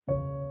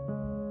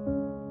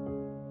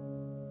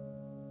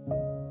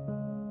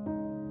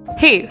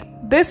Hey,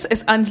 this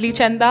is Anjali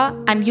Chanda,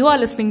 and you are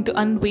listening to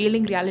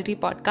Unveiling Reality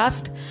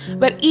Podcast,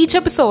 where each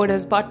episode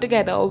is brought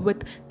together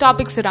with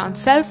topics around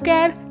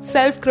self-care,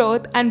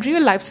 self-growth, and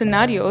real-life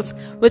scenarios,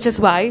 which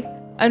is why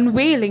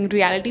Unveiling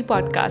Reality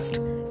Podcast.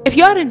 If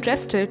you are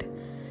interested,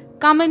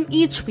 come in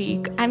each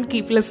week and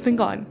keep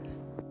listening on.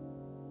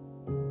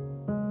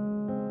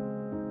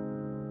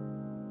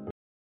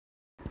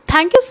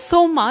 Thank you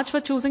so much for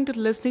choosing to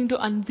listening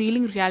to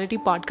Unveiling Reality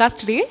Podcast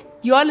today.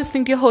 You are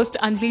listening to your host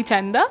Anjali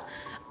Chanda.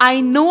 I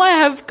know I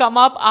have come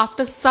up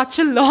after such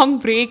a long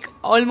break,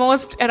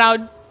 almost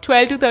around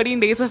 12 to 13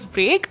 days of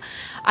break.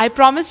 I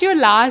promised you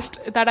last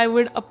that I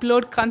would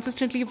upload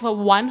consistently for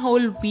one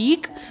whole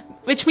week,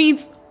 which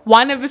means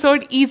one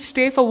episode each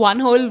day for one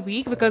whole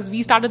week, because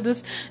we started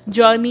this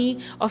journey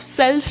of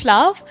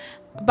self-love,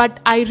 but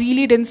I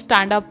really didn't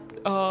stand up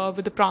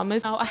with the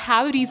promise. Now I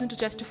have a reason to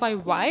justify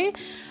why.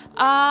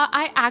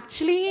 I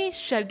actually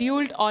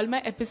scheduled all my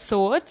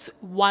episodes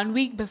 1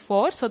 week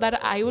before so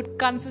that I would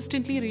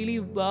consistently really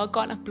work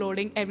on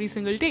uploading every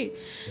single day.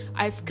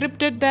 I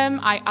scripted them,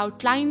 I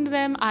outlined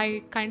them,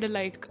 I kind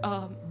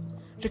of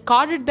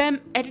recorded them,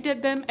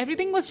 edited them.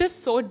 Everything was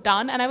just so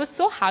done and I was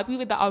so happy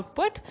with the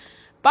output.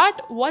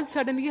 But what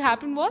suddenly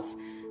happened was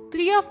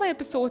 3 of my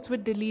episodes were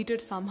deleted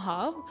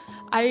somehow.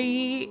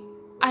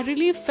 I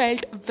really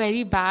felt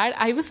very bad.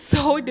 I was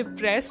so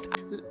depressed.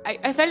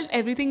 I felt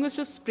everything was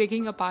just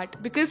breaking apart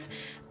because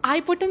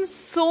I put in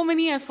so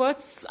many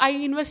efforts. I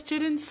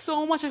invested in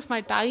so much of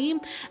my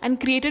time and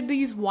created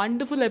these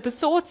wonderful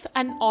episodes,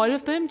 and all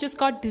of them just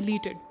got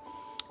deleted.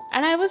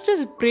 And I was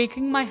just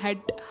breaking my head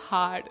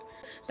hard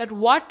that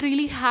what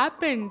really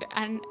happened.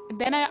 And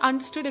then I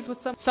understood it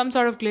was some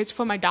sort of glitch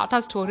for my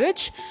data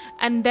storage.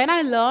 And then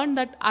I learned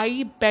that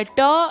I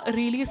better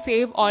really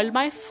save all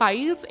my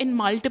files in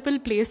multiple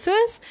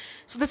places.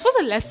 So this was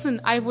a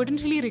lesson. I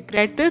wouldn't really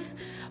regret this.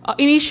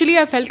 Initially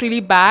I felt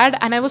really bad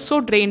and I was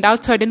so drained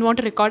out, so I didn't want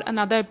to record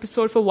another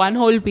episode for one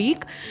whole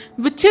week,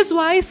 which is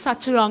why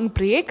such a long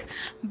break.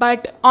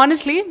 But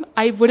honestly,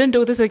 I wouldn't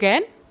do this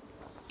again.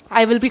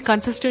 I will be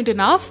consistent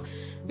enough.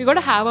 We got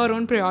to have our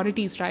own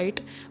priorities, right?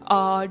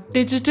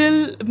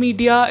 Digital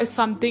media is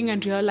something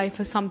and real life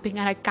is something,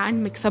 and I can't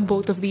mix up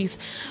both of these.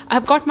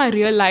 I've got my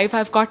real life,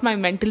 I've got my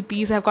mental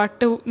peace, I've got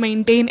to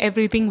maintain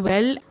everything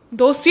well.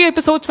 Those 3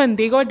 episodes, when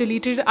they got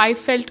deleted, I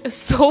felt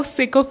so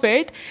sick of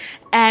it,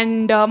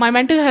 and my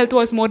mental health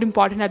was more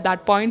important at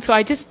that point, so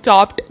I just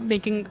stopped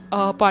making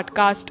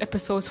podcast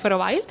episodes for a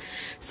while.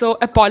 So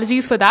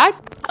apologies for that.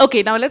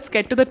 Okay, now let's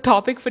get to the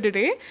topic for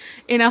today.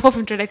 Enough of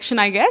introduction,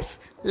 I guess.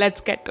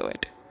 Let's get to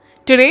it.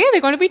 Today, we're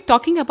going to be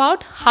talking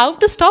about how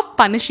to stop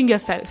punishing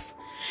yourself.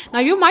 Now,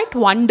 you might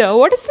wonder,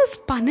 what is this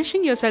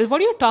punishing yourself? What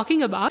are you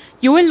talking about?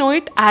 You will know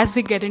it as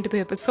we get into the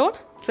episode.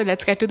 So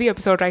let's get to the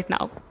episode right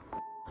now.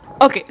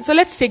 Okay, so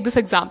let's take this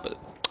example.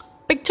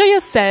 Picture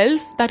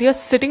yourself that you're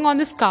sitting on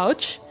this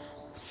couch,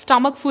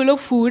 stomach full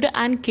of food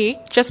and cake,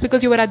 just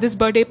because you were at this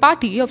birthday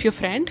party of your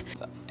friend.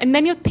 And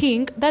then you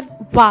think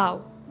that,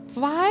 wow,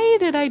 why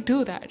did I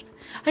do that?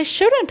 I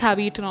shouldn't have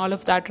eaten all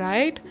of that,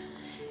 right?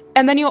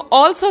 And then you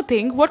also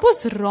think, what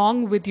was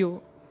wrong with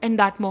you in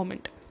that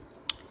moment?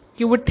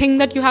 You would think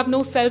that you have no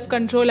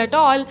self-control at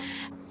all,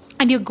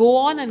 and you go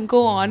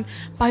on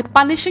by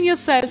punishing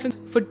yourself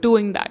for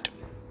doing that.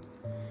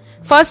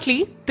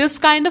 Firstly, this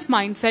kind of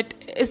mindset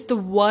is the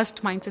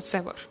worst mindset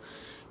ever.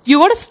 You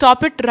got to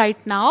stop it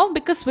right now,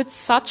 because with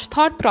such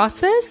thought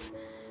process,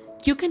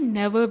 you can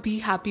never be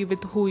happy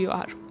with who you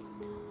are.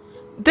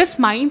 This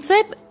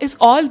mindset is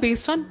all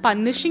based on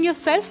punishing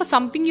yourself for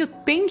something you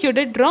think you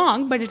did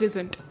wrong, but it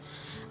isn't.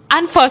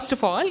 And first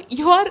of all,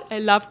 you are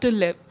allowed to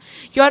live.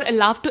 You are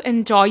allowed to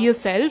enjoy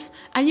yourself,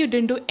 and you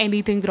didn't do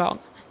anything wrong.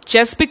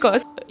 Just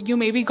because you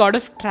maybe got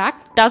off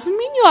track doesn't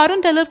mean you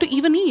aren't allowed to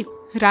even eat,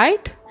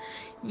 right?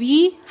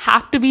 We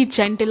have to be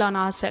gentle on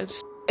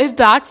ourselves. If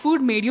that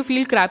food made you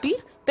feel crappy,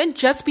 then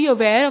just be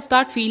aware of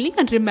that feeling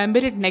and remember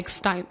it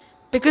next time.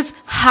 Because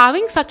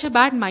having such a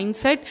bad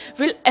mindset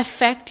will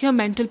affect your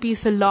mental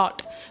peace a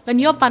lot. When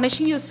you're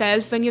punishing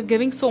yourself, when you're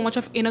giving so much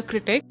of inner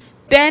critic,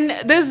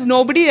 then there's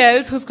nobody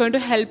else who's going to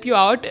help you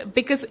out,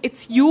 because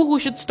it's you who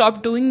should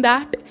stop doing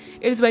that.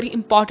 It is very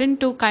important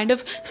to kind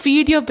of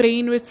feed your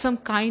brain with some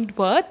kind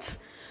words.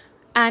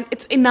 And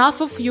it's enough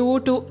of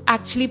you to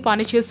actually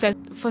punish yourself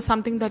for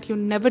something that you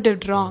never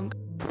did wrong.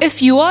 If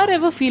you are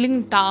ever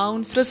feeling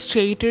down,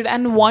 frustrated,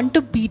 and want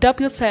to beat up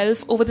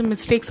yourself over the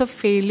mistakes or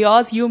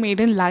failures you made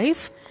in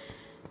life,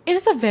 it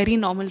is a very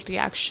normal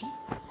reaction.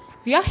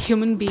 We are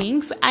human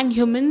beings, and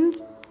human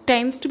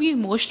tends to be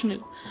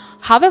emotional.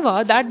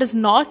 However, that does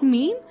not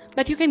mean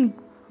that you can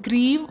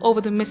grieve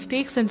over the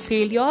mistakes and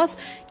failures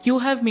you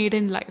have made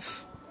in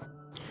life.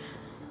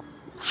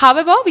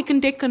 However, we can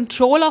take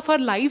control of our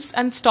lives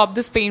and stop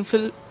this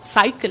painful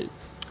cycle.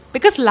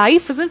 Because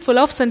life isn't full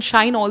of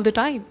sunshine all the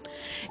time.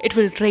 It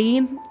will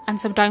rain, and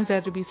sometimes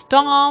there will be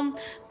storm.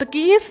 The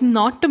key is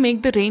not to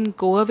make the rain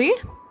go away,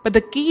 but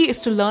the key is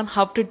to learn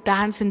how to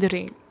dance in the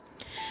rain.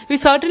 We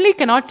certainly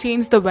cannot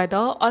change the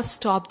weather or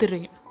stop the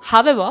rain.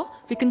 However,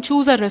 we can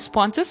choose our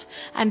responses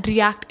and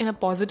react in a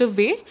positive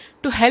way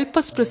to help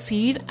us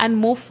proceed and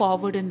move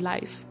forward in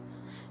life.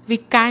 We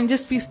can't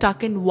just be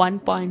stuck in one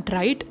point,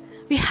 right?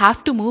 We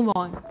have to move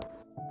on.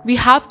 We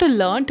have to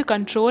learn to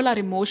control our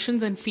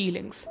emotions and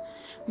feelings.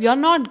 We are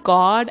not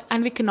God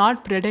and we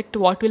cannot predict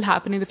what will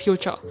happen in the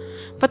future.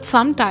 But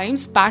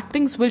sometimes bad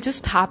things will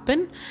just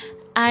happen,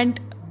 and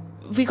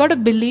we got to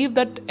believe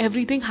that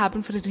everything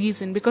happened for a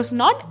reason, because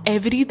not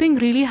everything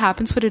really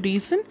happens for a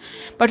reason.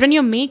 But when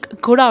you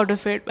make good out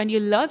of it, when you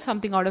learn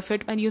something out of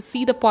it, when you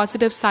see the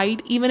positive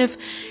side, even if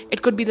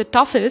it could be the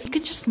toughest, you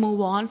can just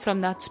move on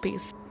from that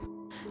space.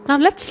 Now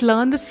let's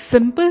learn the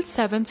simple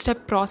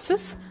 7-step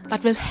process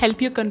that will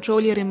help you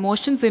control your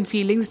emotions and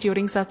feelings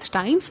during such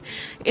times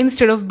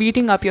instead of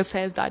beating up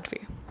yourself that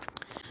way.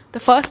 The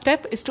first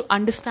step is to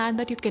understand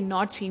that you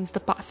cannot change the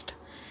past.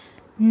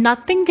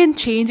 Nothing can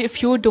change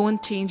if you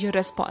don't change your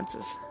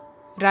responses,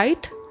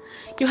 right?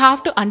 You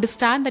have to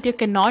understand that you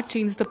cannot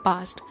change the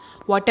past.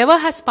 Whatever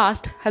has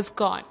passed has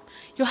gone.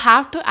 You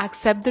have to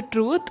accept the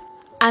truth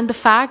and the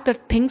fact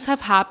that things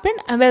have happened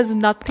and there's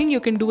nothing you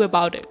can do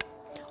about it.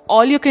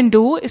 All you can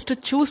do is to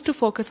choose to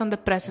focus on the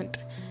present.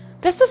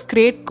 There's this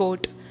great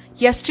quote: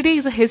 yesterday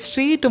is a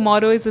history,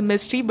 tomorrow is a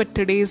mystery, but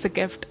today is a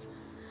gift.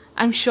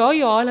 I'm sure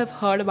you all have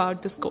heard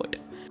about this quote.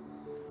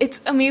 It's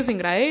amazing,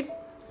 right?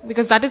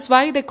 Because that is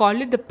why they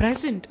call it the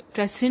present.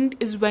 Present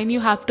is when you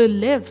have to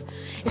live.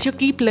 If you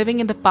keep living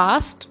in the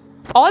past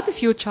or the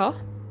future,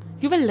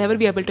 you will never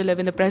be able to live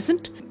in the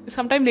present.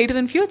 Sometime later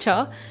in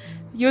future,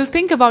 you'll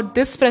think about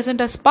this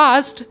present as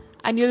past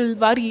and you'll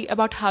worry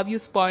about how you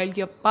spoiled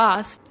your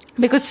past,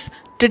 because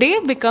today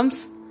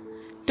becomes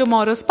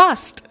tomorrow's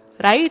past,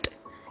 right?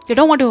 You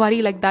don't want to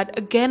worry like that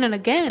again and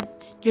again.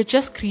 You're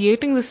just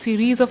creating the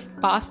series of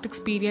past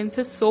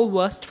experiences so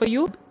worst for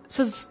you.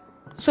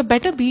 So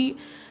better be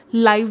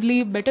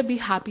lively, better be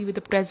happy with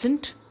the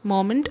present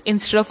moment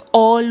instead of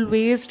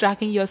always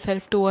dragging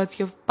yourself towards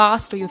your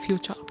past or your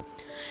future.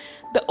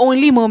 The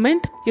only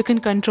moment you can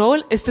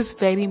control is this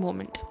very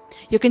moment.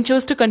 You can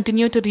choose to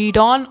continue to read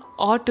on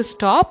or to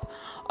stop,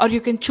 or you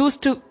can choose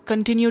to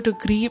continue to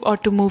grieve or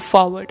to move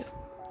forward.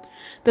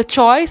 The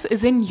choice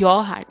is in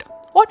your hand.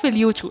 What will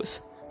you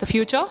choose? The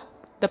future,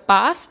 the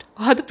past,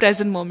 or the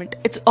present moment?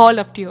 It's all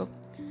up to you.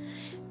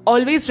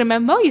 Always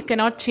remember, you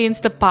cannot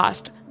change the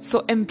past,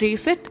 so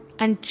embrace it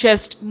and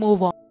just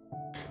move on.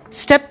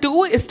 Step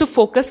 2 is to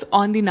focus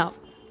on the now.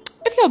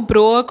 If you're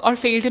broke or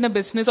failed in a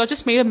business or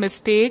just made a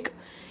mistake,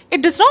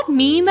 it does not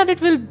mean that it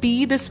will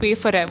be this way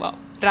forever,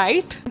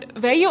 right?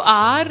 Where you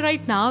are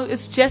right now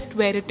is just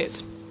where it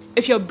is.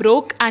 If you're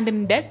broke and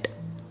in debt,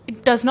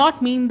 it does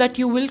not mean that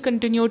you will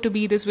continue to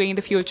be this way in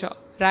the future,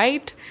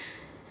 right?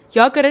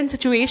 Your current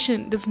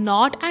situation does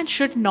not and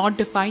should not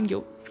define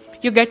you.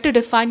 You get to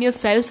define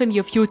yourself in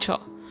your future.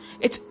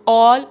 It's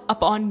all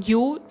upon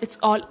you. It's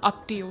all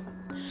up to you.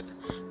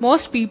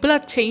 Most people are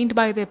chained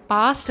by their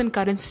past and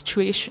current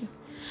situation.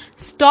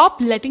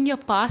 Stop letting your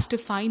past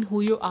define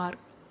who you are.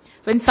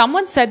 When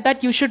someone said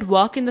that you should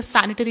work in the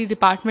sanitary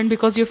department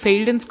because you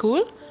failed in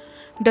school,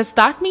 does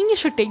that mean you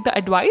should take the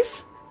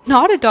advice?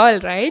 Not at all,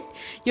 right?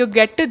 You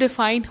get to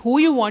define who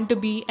you want to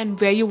be and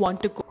where you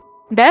want to go.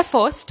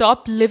 Therefore,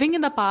 stop living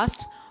in the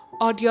past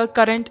or your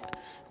current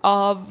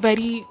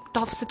very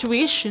tough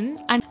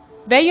situation, and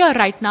where you are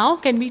right now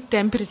can be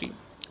temporary.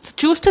 So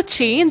choose to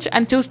change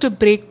and choose to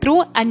break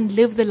through and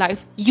live the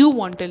life you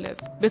want to live,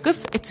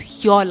 because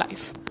it's your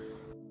life.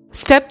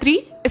 Step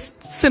 3 is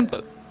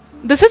simple.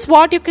 This is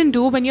what you can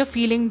do when you're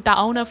feeling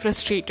down or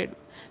frustrated.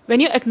 When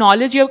you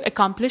acknowledge your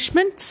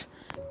accomplishments,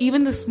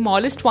 even the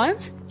smallest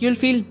ones, you'll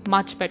feel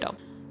much better.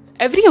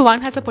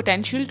 Everyone has a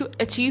potential to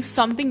achieve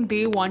something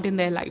they want in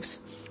their lives.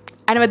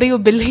 And whether you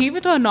believe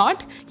it or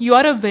not, you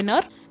are a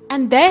winner,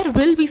 and there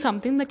will be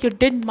something that you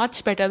did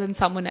much better than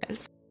someone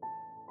else.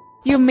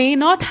 You may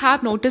not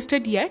have noticed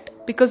it yet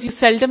because you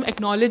seldom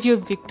acknowledge your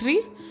victory.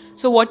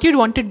 So what you'd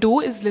want to do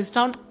is list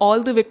down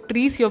all the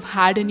victories you've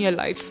had in your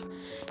life.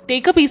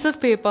 Take a piece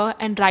of paper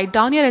and write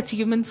down your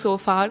achievements so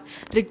far,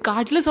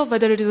 regardless of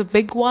whether it is a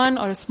big one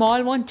or a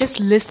small one. Just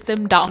list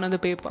them down on the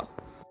paper.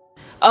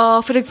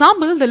 For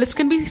example, the list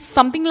can be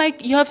something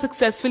like you have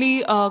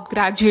successfully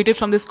graduated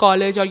from this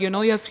college, or you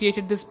have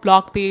created this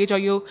blog page, or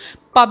you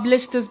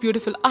published this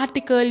beautiful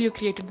article, you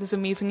created this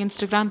amazing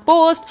Instagram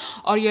post,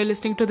 or you're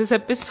listening to this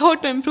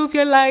episode to improve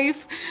your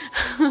life,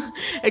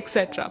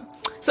 etc.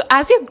 So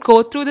as you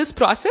go through this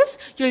process,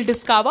 you'll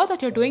discover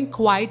that you're doing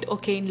quite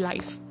okay in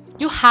life.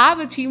 You have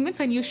achievements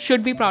and you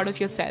should be proud of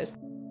yourself.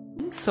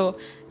 So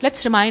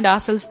let's remind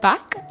ourselves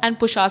back and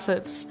push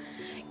ourselves.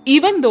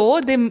 Even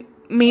though they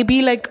may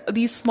be like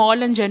these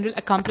small and general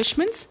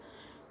accomplishments,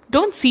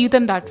 don't see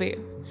them that way.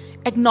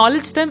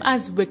 Acknowledge them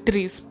as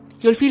victories.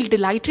 You'll feel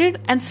delighted,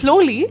 and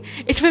slowly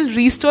it will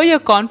restore your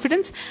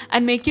confidence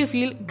and make you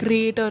feel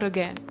greater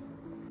again.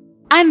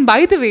 And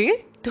by the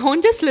way,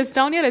 don't just list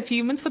down your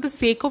achievements for the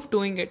sake of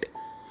doing it.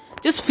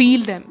 Just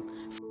feel them.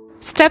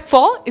 Step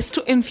 4 is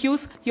to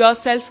infuse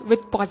yourself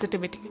with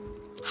positivity.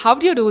 How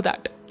do you do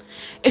that?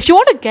 If you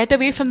want to get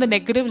away from the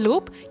negative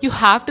loop, you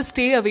have to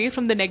stay away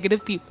from the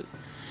negative people.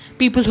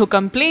 People who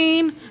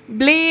complain,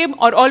 blame,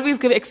 or always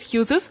give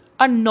excuses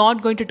are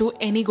not going to do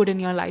any good in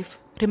your life.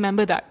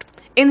 Remember that.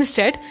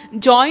 Instead,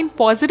 join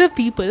positive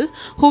people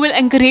who will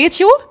encourage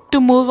you to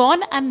move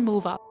on and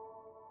move up.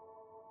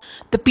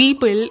 The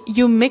people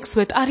you mix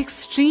with are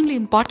extremely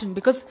important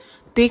because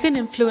they can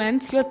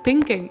influence your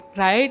thinking,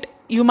 right?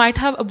 You might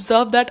have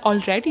observed that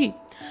already.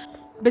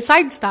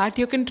 Besides that,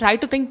 you can try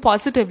to think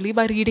positively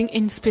by reading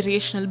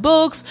inspirational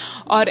books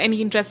or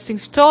any interesting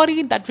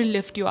story that will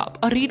lift you up,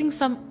 or reading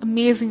some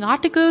amazing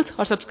articles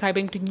or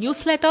subscribing to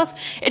newsletters.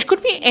 It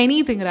could be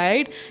anything,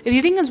 right?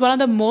 Reading is one of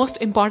the most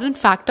important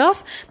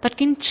factors that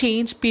can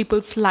change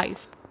people's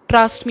life.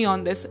 Trust me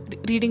on this.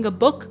 Reading a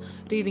book,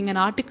 reading an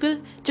article,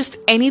 just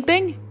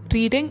anything,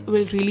 reading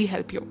will really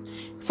help you.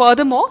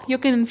 Furthermore, you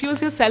can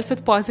infuse yourself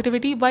with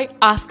positivity by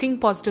asking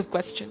positive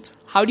questions.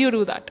 How do you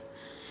do that?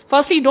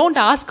 Firstly, don't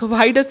ask,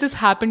 why does this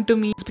happen to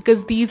me?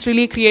 Because these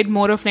really create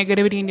more of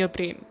negativity in your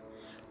brain.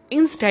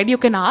 Instead, you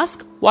can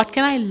ask, what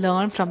can I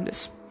learn from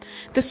this?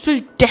 This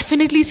will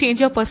definitely change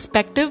your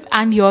perspective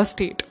and your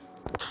state.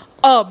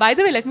 Oh, by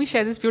the way, let me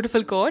share this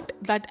beautiful quote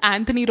that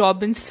Anthony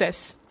Robbins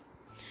says.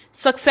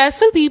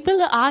 Successful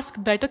people ask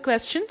better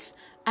questions,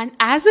 and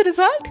as a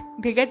result,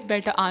 they get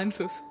better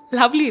answers.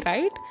 Lovely,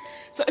 right?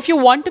 So, if you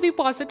want to be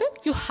positive,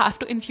 you have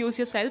to infuse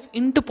yourself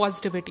into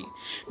positivity.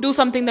 Do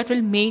something that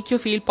will make you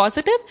feel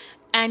positive,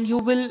 and you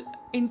will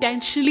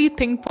intentionally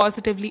think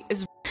positively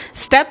as well.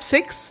 Step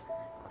 6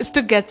 is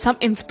to get some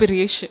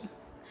inspiration.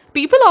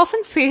 People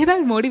often say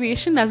that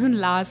motivation doesn't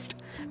last.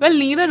 Well,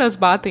 neither does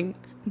bathing.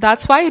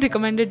 That's why I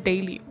recommend it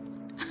daily.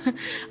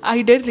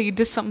 I did read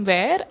this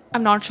somewhere.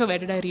 I'm not sure where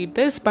did I read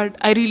this, but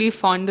I really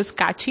found this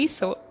catchy,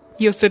 so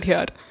used it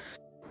here.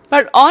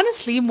 But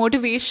honestly,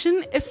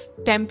 motivation is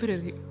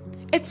temporary.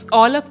 It's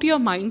all up to your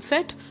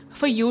mindset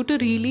for you to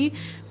really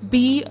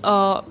be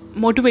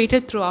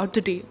motivated throughout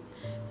the day.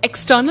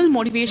 External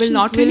motivation will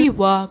not really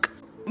work.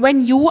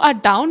 When you are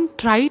down,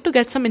 try to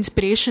get some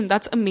inspiration.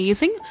 That's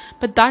amazing,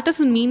 but that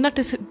doesn't mean that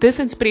this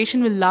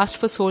inspiration will last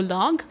for so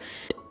long.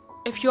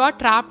 If you are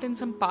trapped in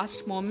some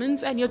past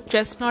moments and you're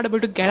just not able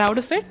to get out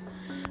of it,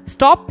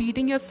 stop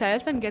beating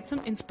yourself and get some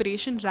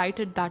inspiration right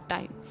at that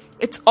time.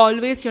 It's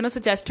always,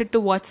 suggested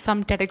to watch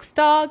some TEDx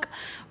talk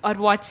or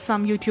watch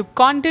some YouTube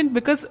content,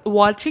 because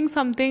watching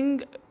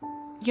something,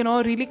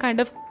 really kind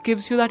of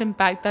gives you that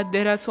impact that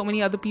there are so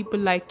many other people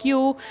like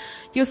you.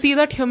 You see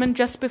that human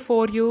just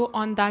before you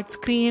on that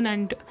screen,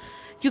 and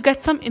you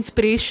get some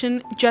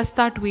inspiration just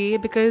that way,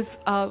 because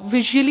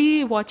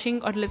visually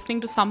watching or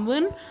listening to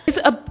someone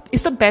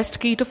is the best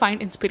key to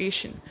find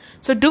inspiration.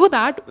 So do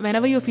that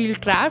whenever you feel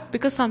trapped,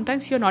 because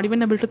sometimes you're not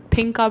even able to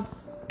think up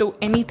to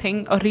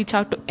anything or reach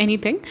out to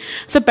anything.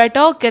 So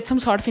better get some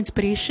sort of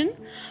inspiration.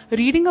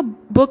 Reading a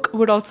book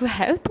would also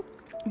help,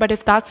 but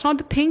if that's not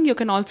the thing, you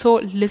can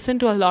also listen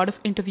to a lot of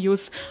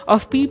interviews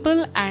of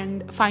people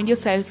and find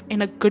yourself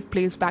in a good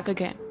place back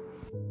again.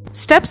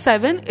 Step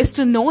 7 is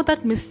to know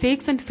that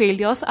mistakes and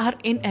failures are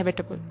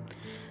inevitable.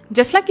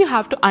 Just like you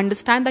have to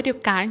understand that you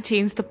can't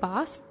change the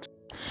past.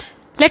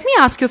 Let me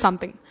ask you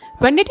something.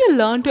 When did you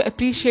learn to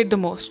appreciate the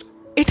most?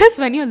 It is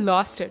when you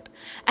lost it.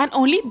 And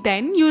only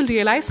then you will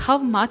realize how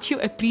much you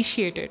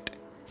appreciate it.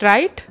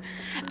 Right?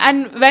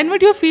 And when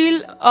would you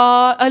feel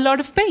a lot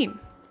of pain?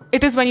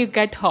 It is when you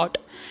get hurt.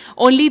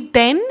 Only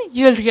then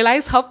you will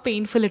realize how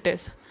painful it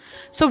is.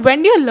 So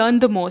when do you learn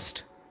the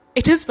most?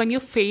 It is when you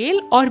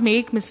fail or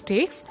make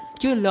mistakes,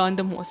 you learn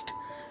the most.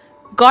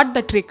 Got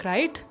the trick,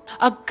 right?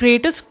 Our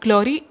greatest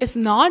glory is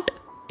not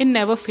in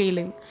never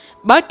failing,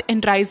 but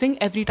in rising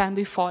every time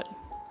we fall.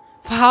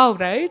 Wow,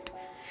 right?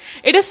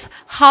 It is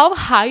how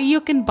high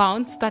you can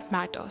bounce that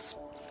matters.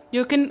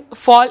 You can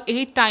fall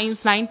 8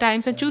 times, 9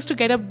 times, and choose to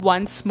get up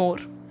once more.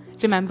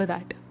 Remember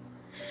that.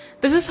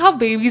 This is how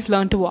babies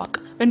learn to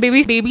walk. When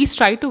babies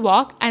try to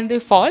walk and they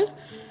fall,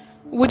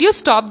 would you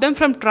stop them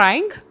from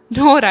trying?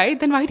 No, right?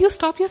 Then why do you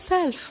stop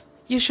yourself?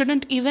 You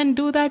shouldn't even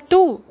do that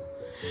too.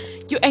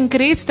 You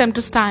encourage them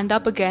to stand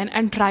up again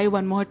and try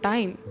one more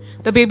time.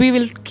 The baby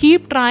will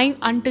keep trying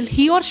until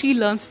he or she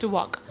learns to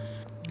walk.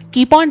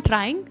 Keep on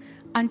trying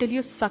until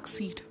you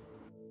succeed.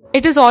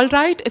 It is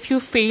alright if you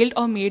failed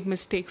or made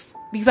mistakes.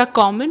 These are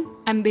common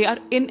and they are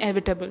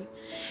inevitable.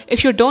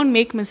 If you don't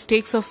make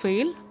mistakes or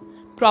fail,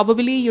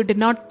 probably you did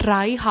not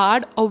try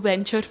hard or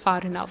venture far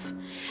enough.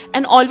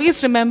 And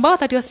always remember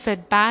that your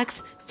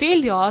setbacks,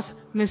 failures,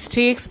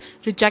 mistakes,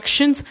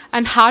 rejections,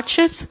 and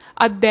hardships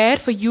are there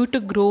for you to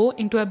grow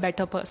into a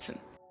better person.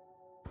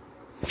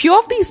 Few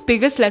of these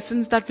biggest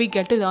lessons that we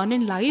get to learn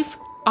in life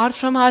are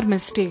from our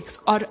mistakes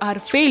or our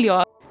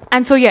failure.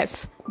 And so,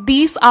 yes,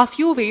 these are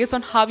few ways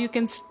on how you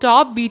can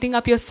stop beating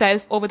up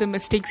yourself over the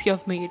mistakes you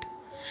have made.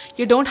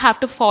 You don't have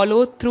to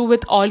follow through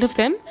with all of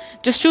them.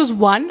 Just choose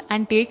one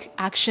and take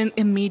action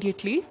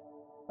immediately.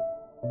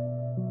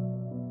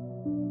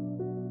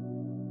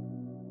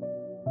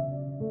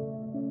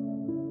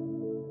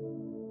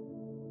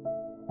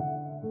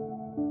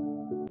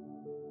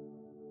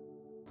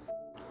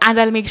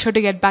 and I'll make sure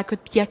to get back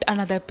with yet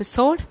another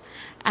episode.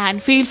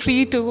 And feel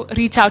free to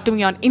reach out to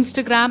me on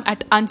Instagram at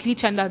Anjali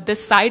Chanda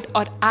this side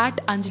or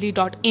at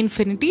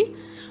anjali.infinity.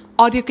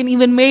 Or you can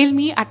even mail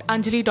me at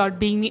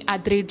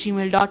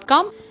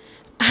anjali.beingme@gmail.com.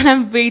 And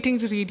I'm waiting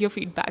to read your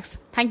feedbacks.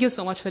 Thank you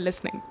so much for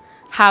listening.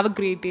 Have a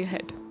great day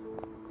ahead.